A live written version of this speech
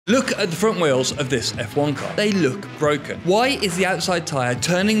Look at the front wheels of this F1 car. They look broken. Why is the outside tyre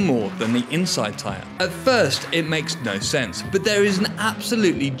turning more than the inside tyre? At first, it makes no sense, but there is an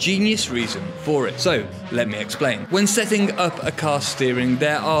absolutely genius reason for it. So, let me explain. When setting up a car's steering,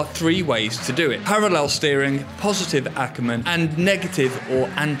 there are three ways to do it: parallel steering, positive Ackerman, and negative or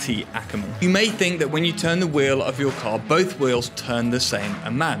anti-Ackerman. You may think that when you turn the wheel of your car, both wheels turn the same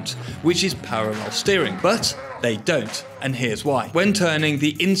amount, which is parallel steering, but they don't, and here's why. When turning,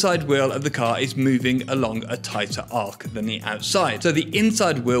 the inside wheel of the car is moving along a tighter arc than the outside, so the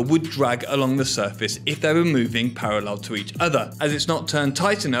inside wheel would drag along the surface if they were moving parallel to each other, as it's not turned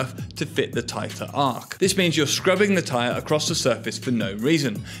tight enough to fit the tighter arc. This means you're scrubbing the tyre across the surface for no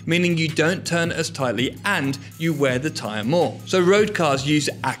reason, meaning you don't turn as tightly and you wear the tyre more. So road cars use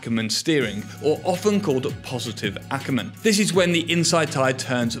Ackerman steering, or often called positive Ackerman. This is when the inside tyre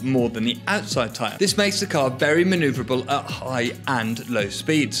turns more than the outside tyre. This makes the car very manoeuvrable at high and low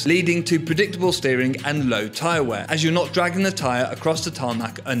speeds, leading to predictable steering and low tyre wear, as you're not dragging the tyre across the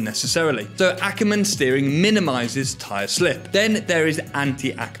tarmac unnecessarily. So Ackerman steering minimises tyre slip. Then there is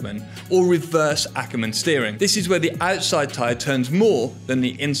anti-Ackerman, or reverse Ackerman steering. This is where the outside tyre turns more than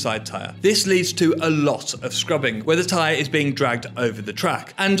the inside tyre. This leads to a lot of scrubbing, where the tyre is being dragged over the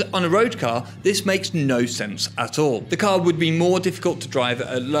track. And on a road car, this makes no sense at all. The car would be more difficult to drive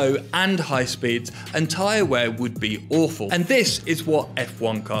at low and high speeds, and tyre wear would be awful. And this is what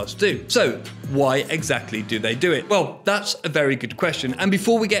F1 cars do. So why exactly do they do it? Well, that's a very good question. And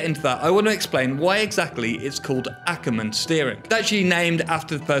before we get into that, I want to explain why exactly it's called Ackerman steering. It's actually named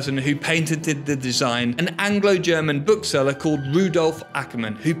after the person who patented the design, an Anglo-German bookseller called Rudolf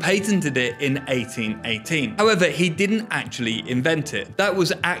Ackerman, who patented it in 1818. However, he didn't actually invent it. That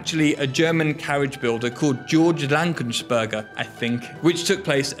was actually a German carriage builder called George Lankensperger, I think, which took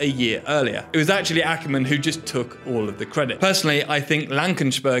place a year earlier. It was actually Ackerman who just took all of the credit. Personally, I think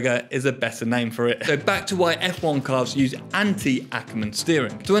Lankensperger is a better name for it. So back to why F1 cars use anti-Ackerman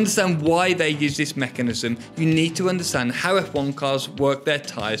steering. To understand why they use this mechanism, you need to understand how F1 cars work their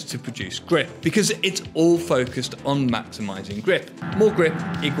tyres to produce grip, because it's all focused on maximising grip. More grip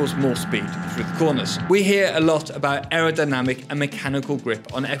equals more speed through the corners. We hear a lot about aerodynamic and mechanical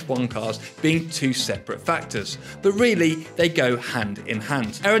grip on F1 cars being two separate factors, but really they go hand in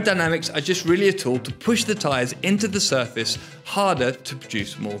hand. Aerodynamics are just really a tool to push the tyres into the surface harder to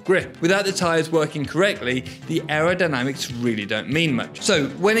produce more grip. Without the tyres working correctly, the aerodynamics really don't mean much. So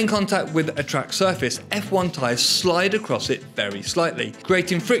when in contact with a track surface, F1 tyres slide across it very slightly,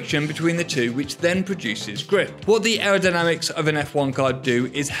 creating friction between the two, which then produces grip. What the aerodynamics of an F1 car do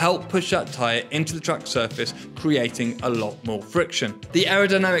is help push that tyre into the track surface, creating a lot more friction. The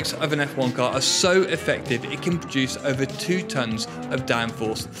aerodynamics of an F1 car are so effective it can produce over 2 tons of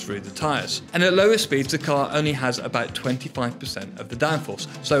downforce through the tyres. And at lower speeds, the car only has about 25% of the downforce,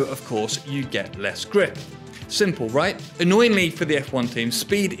 so of course you get less grip. Simple, right? Annoyingly for the F1 team,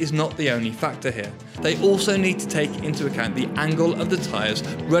 speed is not the only factor here. They also need to take into account the angle of the tyres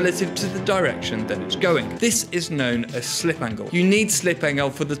relative to the direction that it's going. This is known as slip angle. You need slip angle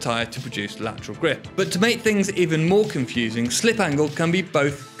for the tyre to produce lateral grip. But to make things even more confusing, slip angle can be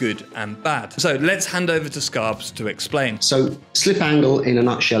both good and bad. So let's hand over to Scarbs to explain. So slip angle in a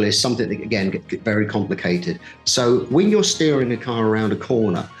nutshell is something that, again, gets very complicated. So when you're steering a car around a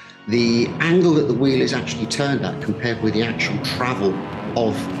corner, the angle that the wheel is actually turned at compared with the actual travel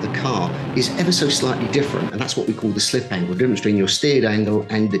of the car is ever so slightly different, and that's what we call the slip angle, the difference between your steered angle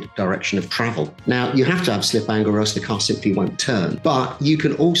and the direction of travel. Now, you have to have slip angle or else the car simply won't turn, but you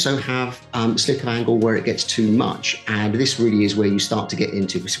can also have slip angle where it gets too much, and this really is where you start to get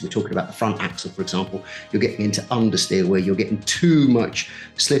into, we're talking about the front axle, for example, you're getting into understeer where you're getting too much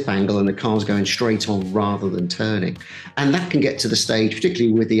slip angle and the car's going straight on rather than turning. And that can get to the stage,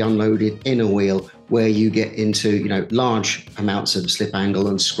 particularly with the unloaded inner wheel, where you get into, large amounts of slip angle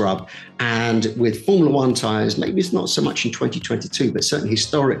and scrub. And with Formula One tyres, maybe it's not so much in 2022, but certainly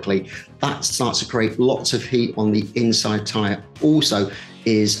historically, that starts to create lots of heat on the inside tyre. Also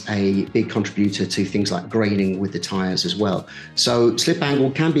is a big contributor to things like graining with the tyres as well. So slip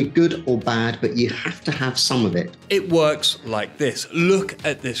angle can be good or bad, but you have to have some of it. It works like this. Look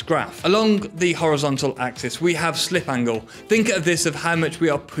at this graph. Along the horizontal axis, we have slip angle. Think of this of how much we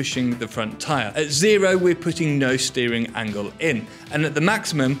are pushing the front tyre. At 0, we're putting no steering angle in. And at the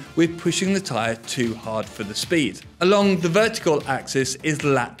maximum, we're pushing the tyre too hard for the speed. Along the vertical axis is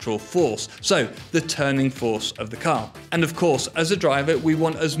lateral force, so the turning force of the car. And of course, as a driver, we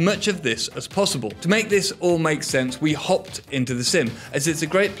want as much of this as possible. To make this all make sense, we hopped into the sim, as it's a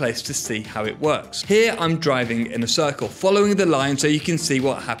great place to see how it works. Here I'm driving in a circle, following the line so you can see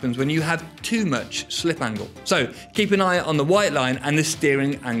what happens when you have too much slip angle. So keep an eye on the white line and the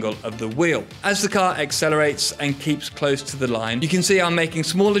steering angle of the wheel. As the car accelerates and keeps close to the line, you can see I'm making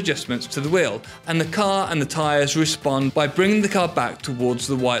small adjustments to the wheel, and the car and the tyres respond by bringing the car back towards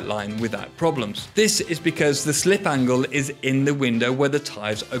the white line without problems. This is because the slip angle is in the window where the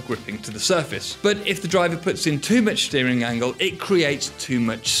tyres are gripping to the surface. But if the driver puts in too much steering angle, it creates too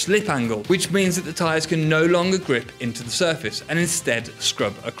much slip angle, which means that the tyres can no longer grip into the surface and instead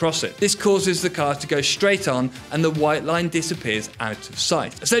scrub across it. This causes the car to go straight on and the white line disappears out of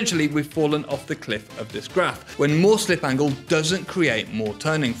sight. Essentially, we've fallen off the cliff of this graph, when more slip angle doesn't create more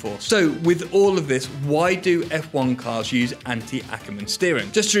turning force. So with all of this, why do F1 cars use anti-Ackerman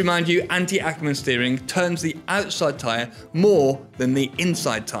steering? Just to remind you, anti-Ackerman steering turns the outside tyre more than the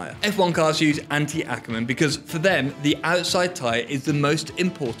inside tyre. F1 cars use anti-Ackerman because for them, the outside tyre is the most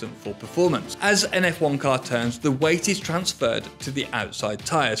important for performance. As an F1 car turns, the weight is transferred to the outside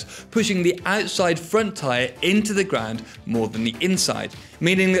tyres, pushing the outside front tyre into the ground more than the inside,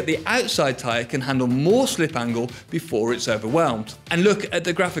 meaning that the outside tyre can handle more slip angle before it's overwhelmed. And look at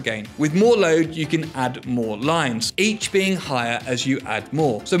the graph again. With more load, you can add more lines, each being higher as you add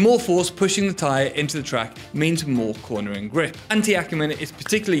more. So more force pushing the tyre into the track means more cornering grip. Anti-Ackerman is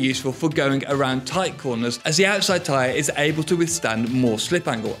particularly useful for going around tight corners, as the outside tyre is able to withstand more slip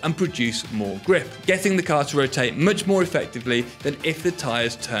angle and produce more grip, getting the car to rotate much more effectively than if the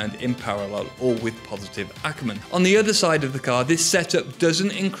tyres turned in parallel or with positive Ackerman. On the other side of the car, this setup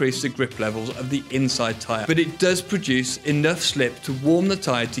doesn't increase the grip levels of the inside tyre, but it does produce enough slip to warm the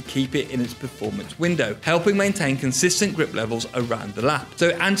tyre to keep it in its performance window, helping maintain consistent grip levels around the lap. So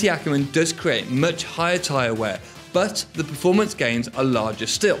anti-Ackerman does create much higher tyre wear, but the performance gains are larger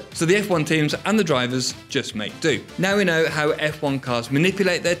still. So the F1 teams and the drivers just make do. Now we know how F1 cars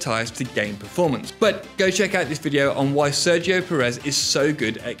manipulate their tyres to gain performance. But go check out this video on why Sergio Perez is so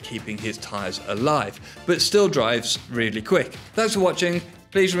good at keeping his tyres alive, but still drives really quick. Thanks for watching.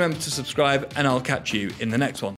 Please remember to subscribe, and I'll catch you in the next one.